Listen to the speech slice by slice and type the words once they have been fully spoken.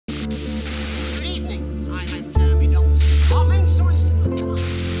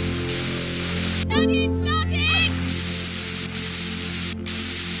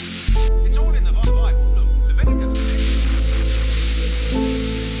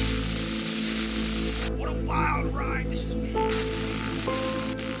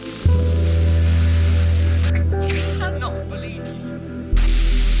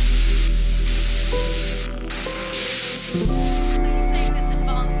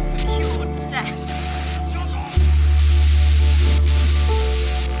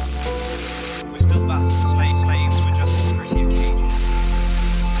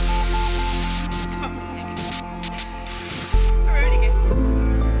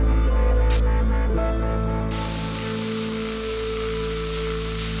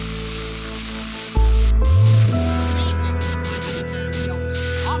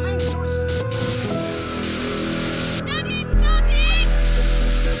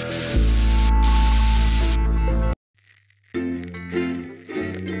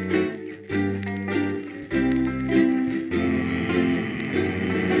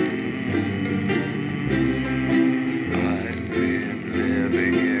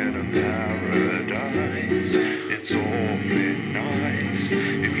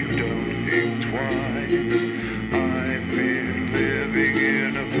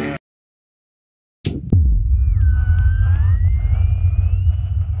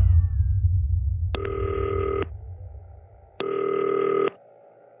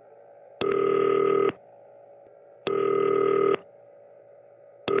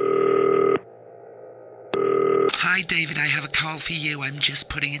for you. I'm just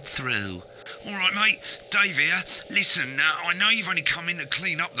putting it through. All right, mate. Dave here. Listen, I know you've only come in to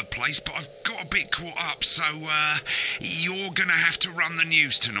clean up the place, but I've got a bit caught up, so you're going to have to run the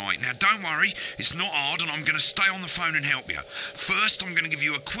news tonight. Now, don't worry. It's not hard, and I'm going to stay on the phone and help you. First, I'm going to give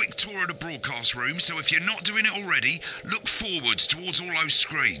you a quick tour of the broadcast room, so if you're not doing it already, look forwards towards all those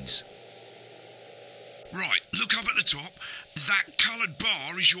screens. Right, look up at the top. That coloured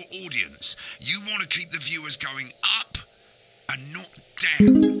bar is your audience. You want to keep the viewers going up and not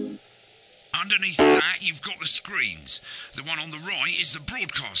down. Underneath that, you've got the screens. The one on the right is the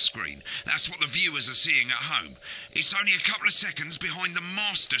broadcast screen. That's what the viewers are seeing at home. It's only a couple of seconds behind the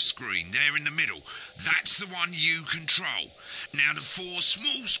master screen there in the middle. That's the one you control. Now, the four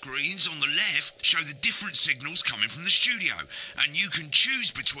small screens on the left show the different signals coming from the studio, and you can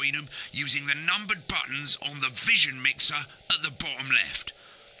choose between them using the numbered buttons on the vision mixer at the bottom left.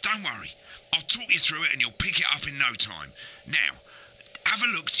 Don't worry, I'll talk you through it and you'll pick it up in no time. Now, have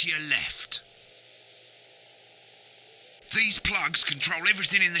a look to your left. These plugs control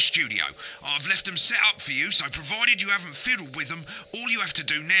everything in the studio. I've left them set up for you, so provided you haven't fiddled with them, all you have to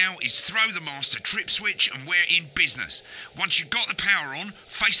do now is throw the master trip switch and we're in business. Once you've got the power on,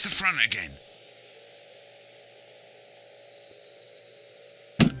 face the front again.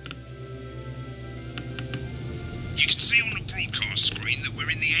 You can see on the broadcast screen that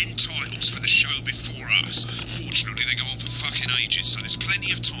we're in the end titles for the show before us. Fortunately, they go on for fucking ages, so there's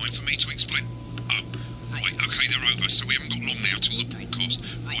plenty of time for me to explain. Oh, right, okay, they're over, so we haven't got long now till the broadcast.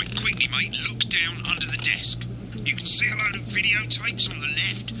 Right, quickly, mate, look down under the desk. You can see a load of videotapes on the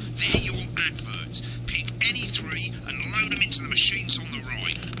left. They're your adverts. Pick any three and load them into the machines on the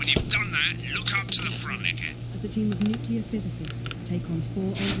right. When you've done that, look up to the front again. As a team of nuclear physicists take on 4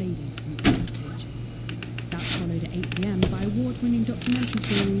 old ladies from Immersive. That's followed at 8 p.m. by award-winning documentary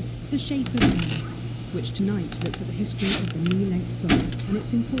series The Shape of Man, which tonight looks at the history of the knee-length song and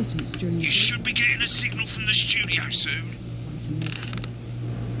its importance during the... You should be getting a signal from the studio soon.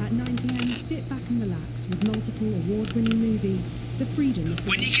 At 9 p.m, sit back and relax with multiple award-winning movie, The Freedom of...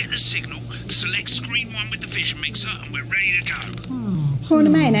 When you get the signal, select screen 1 with the vision mixer and we're ready to go. Prawn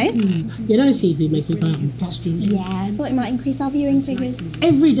and mayonnaise? You know seafood makes me go out with pustules. Yeah, I thought it might increase our viewing figures.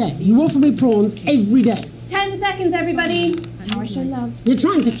 Every day. You offer me prawns every day. 10 seconds, everybody. That's how I show love. You're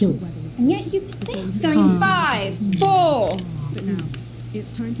trying to kill me. And yet you persist. Going 5, 4. But now,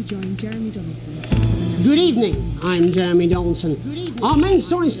 it's time to join Jeremy Donaldson. Good evening, I'm Jeremy Donaldson. Our main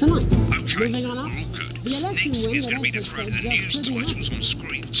stories tonight. Okay, Moving on we're up. all good. The election Next win is that going to be the also throw to the said news just pretty titles on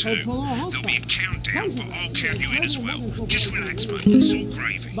screen 2. Hopeful or There'll be a hostile. countdown, but I'll count you in as well. Just relax, mate. It's all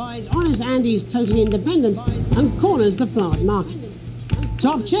gravy. Buys Honest Andy's Totally Independent and corners the Flowery Market.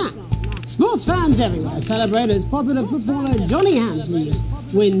 Top chat. Sports fans everywhere celebrate as popular footballer Johnny Hamsleys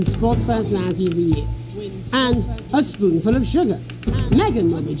wins Sports Personality of the Year. And a spoonful of sugar.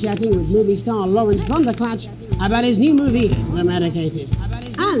 Megan will be chatting with movie star Lawrence Blunderclatch about his new movie, The Medicated.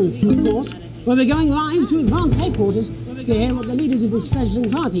 And, of course, we'll be going live to Advance headquarters to hear what the leaders of this fledgling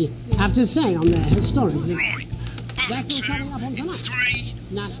party have to say on their historic visit. Right. That's all coming up on Button 2, tonight. 3,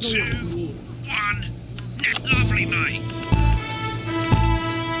 National 2, Local News. 1. Lovely, mate.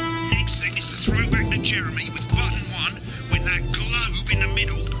 Next thing is to throw back to Jeremy with button 1 when that globe in the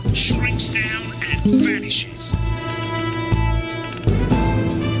middle shrinks down and vanishes.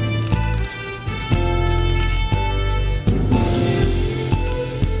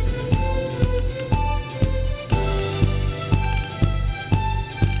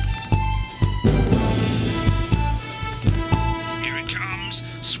 Here it comes.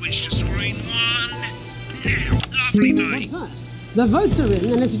 Switch to screen 1. Now, lovely, mate. But first, the votes are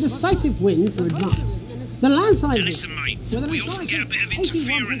in and it's a decisive win for Advance. The landslide... Now listen, mate, we often get a bit of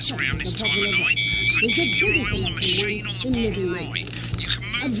interference around this time of night, so keep your eye on the machine on the bottom right. You can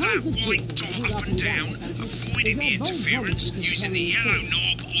move that white dot up and down, avoiding the interference using the yellow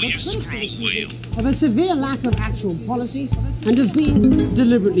knob or your scroll wheel. Of a severe lack of actual policies and of being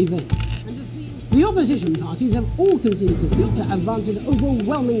deliberately vague. The opposition parties have all conceded defeat to Advance's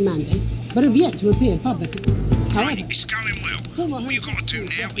overwhelming mandate, but have yet to appear publicly. Right, However, it's going well. All you've got to do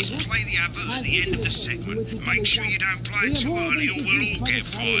now is play the advert at the end of the segment. Make sure you don't play it too early or we'll all get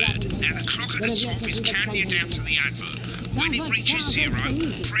fired. Now the clock at the top is counting you down to the advert. When it reaches 0,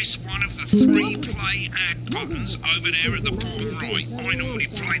 press one of the 3 play ad buttons over there at the bottom right. I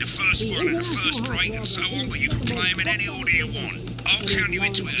normally play the first one and the first break and so on, but you can play them in any order you want. I'll count you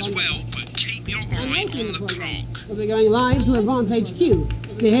into it as well, but keep your eye on the clock. we'll be going live to Advance HQ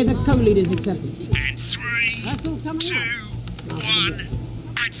to hear the co-leader's acceptance speech. And 3, That's all coming 2, up. 1,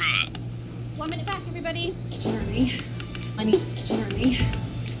 advert. 1 minute back, everybody. Jeremy, I need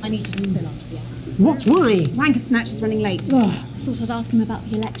you to fill after the ads. What? Why? Wanker Snatch is running late. Ugh. Thought I'd ask him about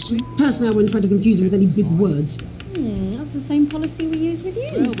the election. Personally, I wouldn't try to confuse him with any big words. That's the same policy we use with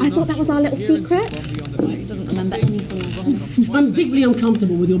you. I thought that was our little secret. He doesn't remember anything I told him. I'm deeply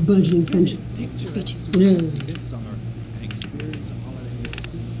uncomfortable with your burgeoning friendship. Yeah.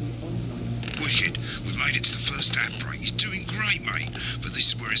 Wicked, we made it to the first ad break. You're doing great, mate. But this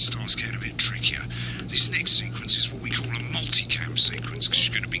is where it starts getting a bit trickier. This next sequence is what we call a multicam sequence, because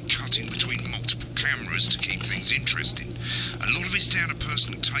you're going to be cutting between multiple cameras to keep things interesting. A lot of it's down to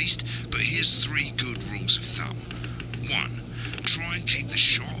personal taste, but here's 3 good rules of thumb. 1. Try and keep the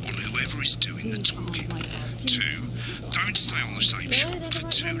shot on whoever is doing the talking. 2. Don't stay on the same shot for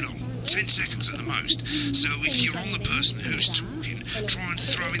too long. 10 seconds at the most. So if you're on the person who's talking, try and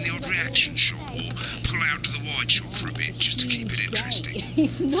throw in the odd reaction shot or pull out to the wide shot for a bit just to keep it interesting.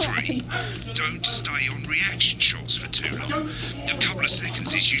 3. Don't stay on reaction shots for too long. A couple of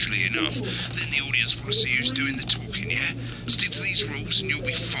seconds is usually enough. Then the audience want to see who's doing the talking, yeah? Stick to these rules and you'll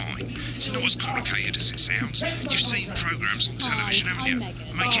be fine. It's not as complicated as it sounds. You've seen programmes on television, haven't you?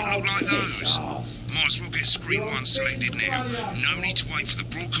 Make it look like those. Might as well get screen 1 selected now. No need to wait for the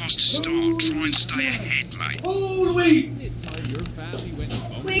broadcast to start. Try and stay ahead, mate.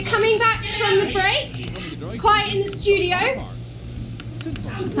 We're coming back from the break. Quiet in the studio.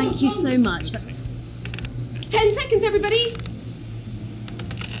 Thank you so much. 10 seconds, everybody.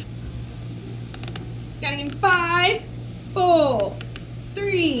 Going in 5, 4,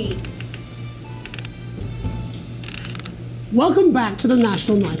 3. Welcome back to the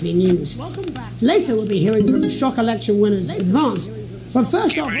National Nightly News. Later we'll be hearing from shock election winners Advance. But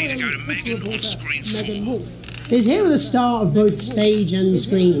first off, Ready to go to Megan on screen 4. Megan Wolf is here with a star of both stage and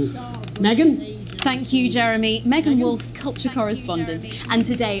screen. Megan? Thank you, Jeremy. Megan Wolf, culture correspondent. And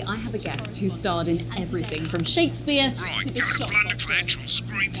today I have a guest who starred in everything from Shakespeare Right, to go to Blunderclatch on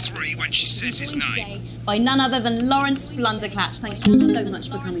screen 3 when she says his name. by none other than Lawrence Blunderclatch. Thank you so much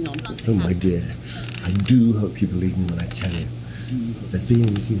for coming on. Oh, my dear, I do hope you believe me when I tell you that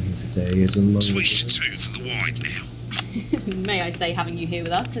being with you here today is among... Switch to 2 for the wide now. May I say, having you here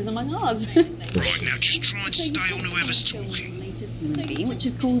with us is among ours. Right, now just try and stay on whoever's talking. Latest movie, which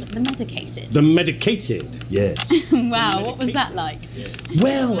is called The Medicated. The Medicated, yes. Wow, what was that like?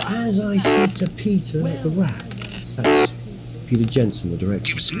 Well, as I said to Peter at the Rat, that's Peter Jensen, the director.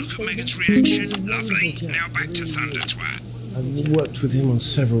 Give us a look at Megan's reaction. Lovely. Now back to Thunder Twat. I've worked with him on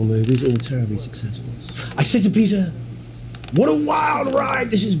several movies, all terribly successful. I said to Peter, what a wild ride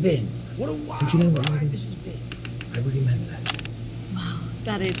this has been. What a wild ride this has been. I really meant that. Wow,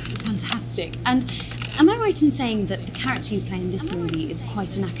 that is fantastic. And am I right in saying that the character you play in this movie is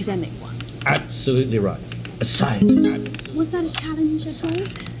quite an academic one? Absolutely right. A scientist. Was that a challenge at all?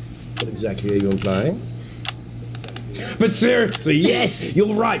 What exactly are you implying? But seriously, yes,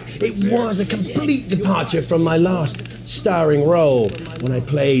 you're right. It was a complete departure from my last starring role when I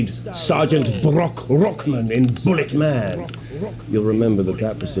played Sergeant Brock Rockman in Bullet Man. You'll remember that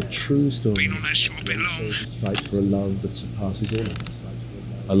that was a true story. Been on that shot a bit long. Fight for a love that surpasses all.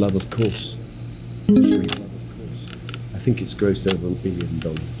 A love, of course. For free love, of course. I think it's grossed over $1 billion,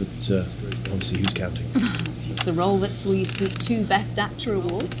 but I'll see who's counting. It's a role that saw you scoop 2 Best Actor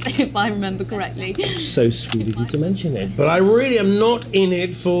awards, if I remember correctly. It's so sweet of you to mention it, but I really am not in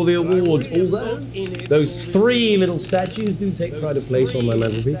it for the awards, although those 3 little statues do take pride of place on my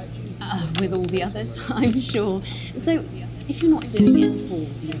mantelpiece. With all the others, I'm sure. So, if you're not doing it for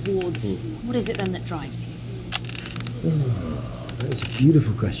the awards, what is it then that drives you? That's a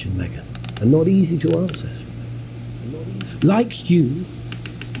beautiful question, Megan, and not easy to answer. Like you,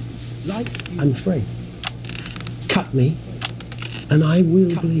 I'm afraid. Cut me, and I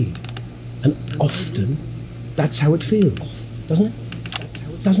will bleed. And often, that's how it feels, doesn't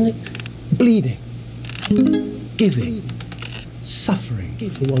it? Doesn't it? Bleeding, giving, suffering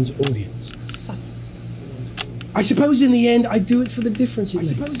for one's audience. I suppose in the end, I do it for the difference it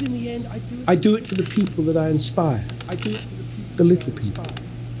makes. I do it for the people that I inspire. I do it for the little people.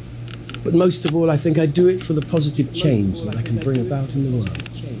 But most of all, I think I do it for the positive change that I can bring about in the world.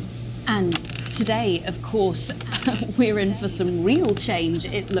 And today, of course, we're in for some real change,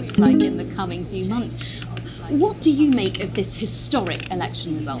 it looks like, in the coming few months. What do you make of this historic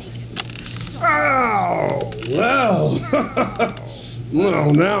election result? Oh, well,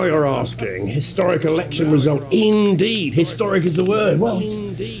 well, now you're asking. Historic election result, indeed. Historic is the word. Well,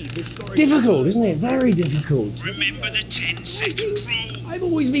 difficult, isn't it? Very difficult. Remember the 10-second rule. I've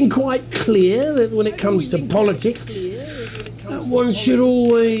always been quite clear that when it comes to politics, that one should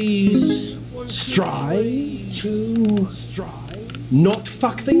always strive to not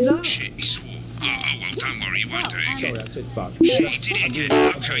fuck things up. Shit, he swore. Oh, well, don't worry, you won't do it again. Sorry, I said fuck. Shit, he did it again.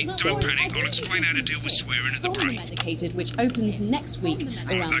 Okay, don't panic. I'll explain how to deal with swearing at the break. Medicated, which opens next week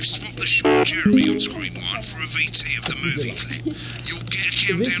Right, around. they've swapped the Sean Jeremy on screen 1 for a VT of the movie clip. You'll get a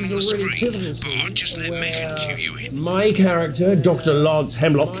countdown on the screen, but I'll just let Megan cue you in. My character, Dr. Lance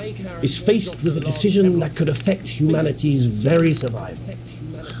Hemlock, is faced with a decision that could affect humanity's very survival.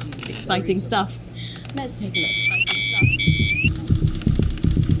 Exciting stuff. Let's take a look.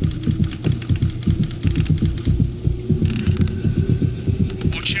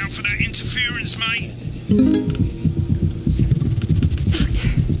 Watch out for that interference, mate.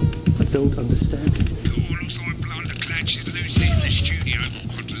 I don't understand it. Oh, looks like Blunderclatch is losing it in the studio.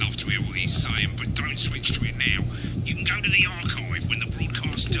 I'd love to hear what he's saying, but don't switch to it now. You can go to the archive when the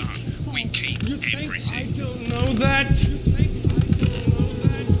broadcast's done. We keep everything. I don't know that.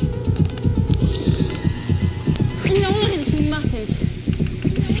 No, Lance, we mustn't.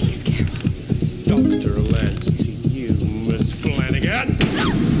 Dr. Lance to you, Miss Flanagan.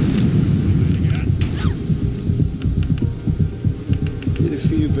 Did it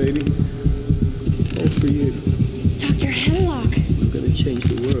for you, baby. All for you. Dr. Hemlock. We're gonna change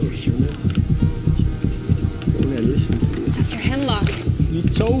the world, you know? Don't let listen to you. Dr. Hemlock. You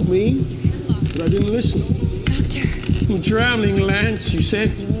told me, but I didn't listen. Doctor, I'm drowning, Lance, you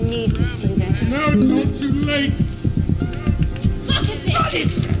said. you need to see this. No, it's all too late. Look at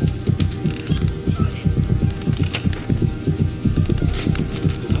this!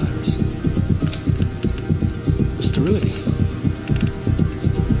 The virus. The sterility.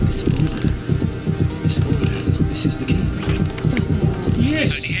 This formula. This is the key. Stop it all. At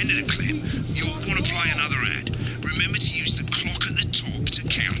Yes! the end of the clip, you'll want to play another ad. Remember to use the clock at the top to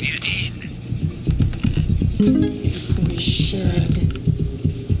count you in. If we should.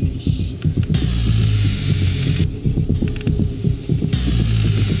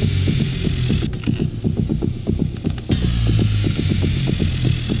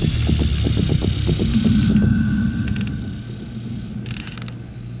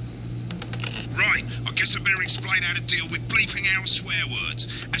 Right, I guess I better explain how to deal with bleeping out swear words.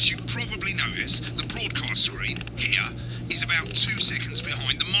 As you've probably noticed, the broadcast screen, here, is about 2 seconds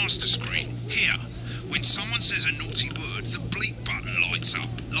behind the master screen, here. When someone says a naughty word, the bleep button lights up,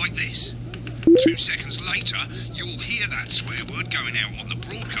 like this. 2 seconds later, you'll hear that swear word going out on the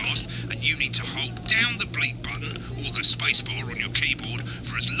broadcast, and you need to hold down the bleep button or the spacebar on your keyboard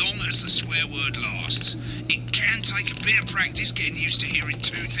for as long as the swear word lasts. It can take a bit of practice getting used to hearing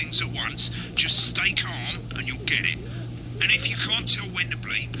 2 things at once. Just stay calm and you'll get it. And if you can't tell when to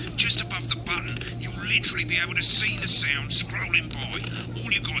bleep, just above the button, you'll literally be able to see the sound scrolling by.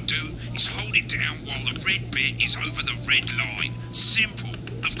 All you gotta do is hold it down while the red bit is over the red line. Simple.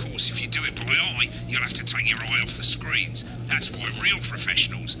 Of course, if you do it by eye, you'll have to take your eye off the screens. That's why real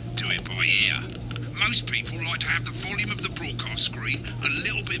professionals do it by ear. Most people like to have the volume of the broadcast screen a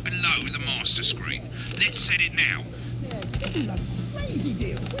little bit below the master screen. Let's set it now.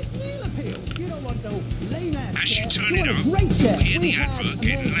 As you turn it up, you'll hear the advert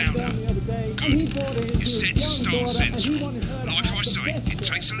getting louder. Good. You're set to start censoring. Like I say, it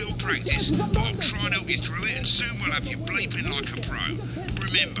takes a little practice, but I'll try and help you through it, and soon we'll have you bleeping like a pro.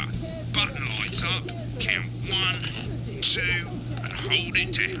 Remember, button lights up, count 1, 2, and hold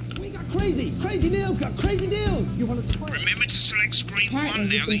it down. Crazy deals, got crazy deals. Remember to select screen 1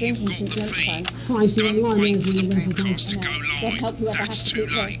 now that you've got the feed. Christ, Don't wait for the broadcast to go They'll live. help whoever That's has to too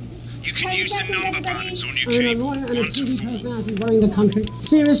do it late. You can use the number buttons on your I'm a keyboard, lawyer and a 1 to TV 4. personality running the country.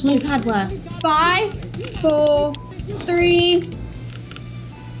 Seriously? Had worse. 5, 4, 3.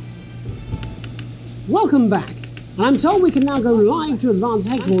 Welcome back. And I'm told we can now go live to Advance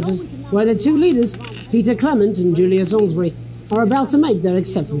Headquarters, where the 2 leaders, Peter Clement and Julia Salisbury, are about to make their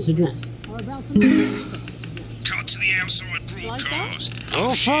acceptance address. Cut to the outside broadcast.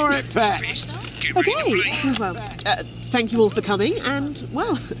 All shit, for it, Pat. pissed. Get ready to bleep. Well, thank you all for coming, and,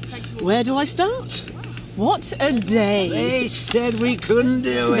 well, where do I start? What a day. They said we couldn't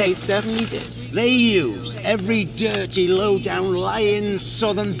do it. They certainly did. They used every dirty, low-down, lying,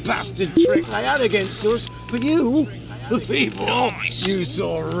 southern bastard trick they had against us. But you, the people, Nice. you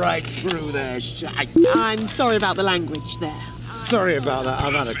saw right through their shite. I'm sorry about the language there. Sorry about that.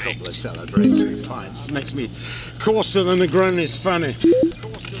 I've had a couple of celebratory pints. Makes me coarser than the granny's fanny.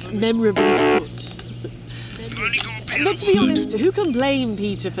 Memorably put. You've only got a bit But of to be wood. honest, who can blame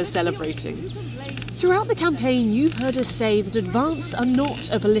Peter for celebrating? Throughout the campaign, you've heard us say that Advance are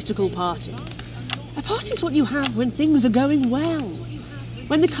not a political party. A party is what you have when things are going well.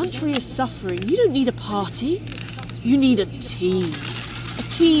 When the country is suffering, you don't need a party. You need a team. A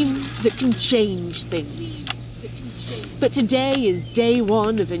team that can change things. But today is day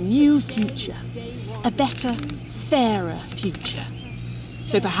 1 of a new future. a better, fairer future.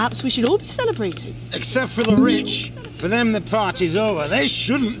 So perhaps we should all be celebrating. Except for the rich. For them, the party's over. They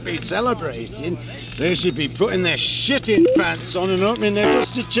shouldn't be celebrating. They should be putting their shitting pants on and opening their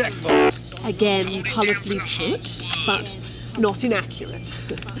dusty checkbooks. Again, colourfully put, but not inaccurate.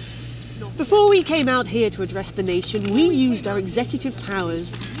 Before we came out here to address the nation, we used our executive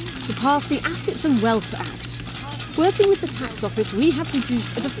powers to pass the Assets and Wealth Act. Working with the tax office, we have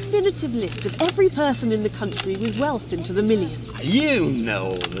produced a definitive list of every person in the country with wealth into the millions. You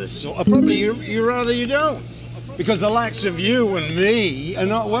know this sort of... Probably you rather you don't. Because the likes of you and me are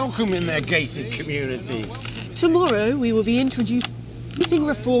not welcome in their gated communities. Tomorrow we will be introducing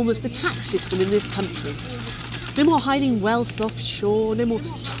reform of the tax system in this country. No more hiding wealth offshore, no more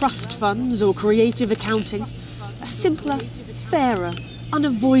trust funds or creative accounting. A simpler, fairer,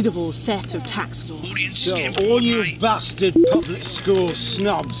 unavoidable set of tax laws. So all you bastard public school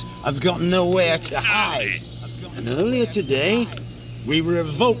snobs have got nowhere to hide. And earlier today, we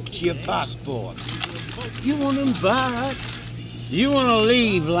revoked your passports. You want them back? You want to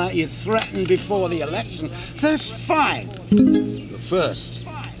leave like you threatened before the election? That's fine. But first,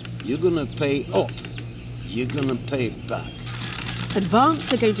 you're going to pay up. You're going to pay back.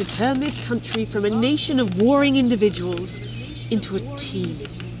 Advance are going to turn this country from a nation of warring individuals into a team.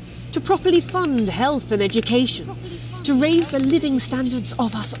 To properly fund health and education. To raise the living standards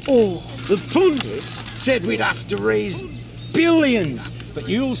of us all. The pundits said we'd have to raise billions. But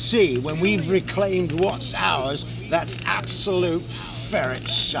you'll see when we've reclaimed what's ours, that's absolute ferret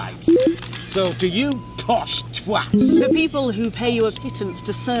shite. So to you posh twats. The people who pay you a pittance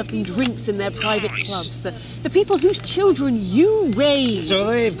to serve them drinks in their private clubs. The people whose children you raise. So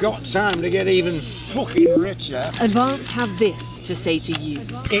they've got time to get even fucking richer. Advance have this to say to you.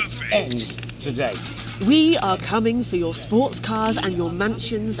 It ends today. We are coming for your sports cars and your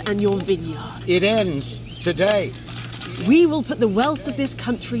mansions and your vineyards. It ends today. We will put the wealth of this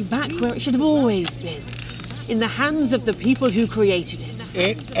country back where it should have always been. In the hands of the people who created it.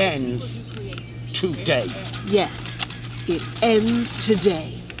 It ends today. Yes, it ends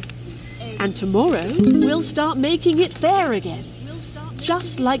today. And tomorrow, we'll start making it fair again.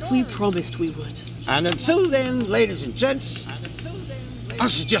 Just like we promised we would. And until then, ladies and gents, I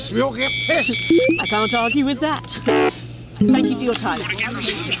suggest we all get pissed. I can't argue with that. Thank you for your time.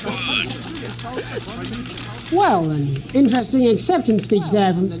 Well, an interesting acceptance speech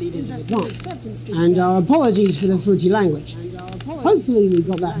there from the leaders of Advance. And our apologies for the fruity language. Hopefully we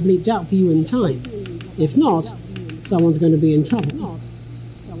got that bleeped out for you in time. If not, someone's going to be in trouble.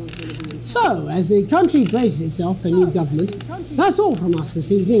 So, as the country braces itself for new government, that's all from us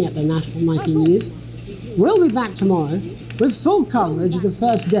this evening at the National Nightly News. We'll be back tomorrow with full coverage of the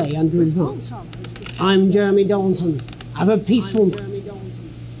first day under Advance. I'm Jeremy Donaldson. Have a peaceful night.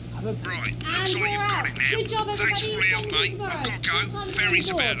 Right, looks like you've got it now. Good job, Thanks for all the help, everybody. mate. I've got to go. Ferry's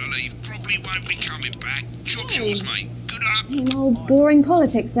about to leave. Probably won't be coming back. Job's yours, mate. Good luck. Same old boring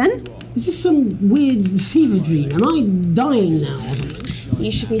politics then. Is this some weird fever dream? Am I dying now or something?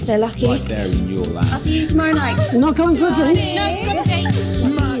 You should be so lucky. Right there in your lap. I'll see you tomorrow night. Not coming for a drink? No, got a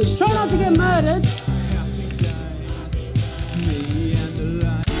date. Try not to get murdered.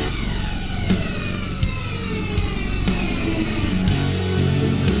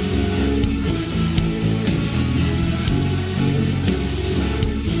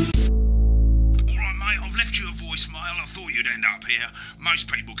 Most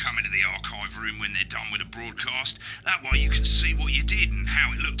people come into the archive room when they're done with a broadcast. That way you can see what you did and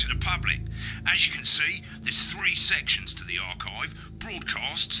how it looked to the public. As you can see, there's 3 sections to the archive.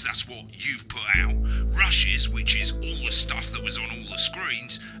 Broadcasts, that's what you've put out. Rushes, which is all the stuff that was on all the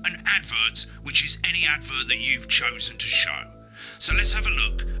screens. And adverts, which is any advert that you've chosen to show. So let's have a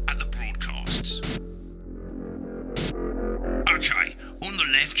look at the broadcasts. Okay, on the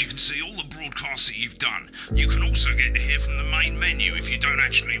left you can see all the broadcasts that you've done. You can also get to hear from the main menu if you don't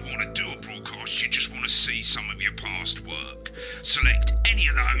actually want to do a broadcast, you just want to see some of your past work. Select any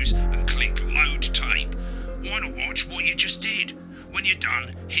of those and click Load Tape. Why not watch what you just did? When you're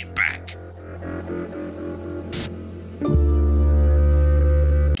done, hit back.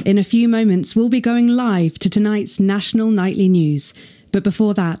 In a few moments, we'll be going live to tonight's National Nightly News. But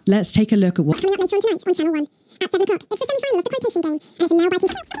before that, let's take a look at what... Coming up later on tonight on Channel 1. At 7 o'clock, it's the semi-final of the quotation game, and it's a nail-biting...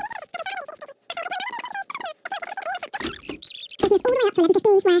 Taking us all the way up to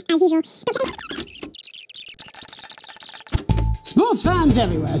 11:15, where, as usual, Sports fans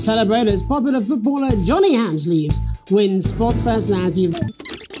everywhere celebrate as popular footballer Johnny Hams leaves, wins Sports Personality of...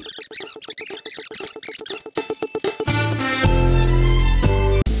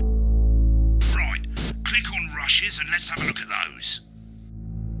 Right, click on Rushes and let's have a look at those.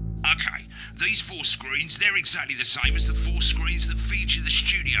 Okay, these 4 4 screens, they're exactly the same as the 4 screens that feed you the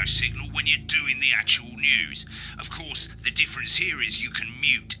studio signal when you're doing the actual news. Of course, the difference here is you can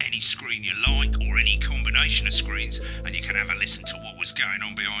mute any screen you like or any combination of screens, and you can have a listen to what was going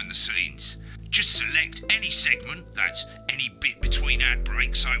on behind the scenes. Just select any segment, that's any bit between ad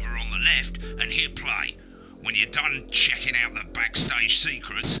breaks over on the left, and hit play. When you're done checking out the backstage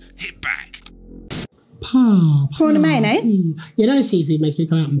secrets, hit back. Prawn and mayonnaise? You know seafood makes me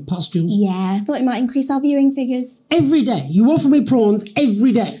come out in pustules. Yeah, I thought it might increase our viewing figures. Every day. You offer me prawns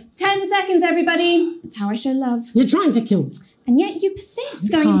every day. 10 seconds, everybody. That's how I show love. You're trying to kill me. And yet you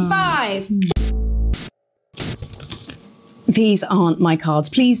persist, going 5. These aren't my cards.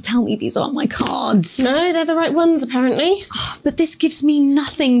 Please tell me these aren't my cards. No, they're the right ones, apparently. Oh, but this gives me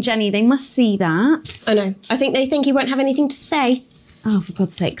nothing, Jenny. They must see that. Oh no, I think they think you won't have anything to say. Oh, for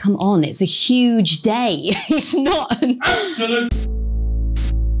God's sake, come on. It's a huge day. It's not an... Absolute.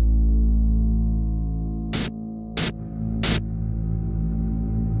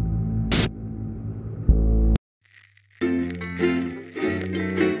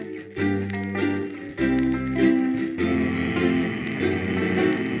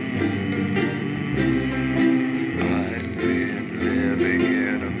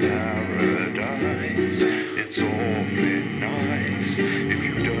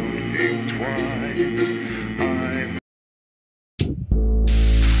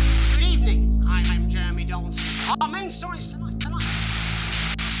 Our main stories tonight.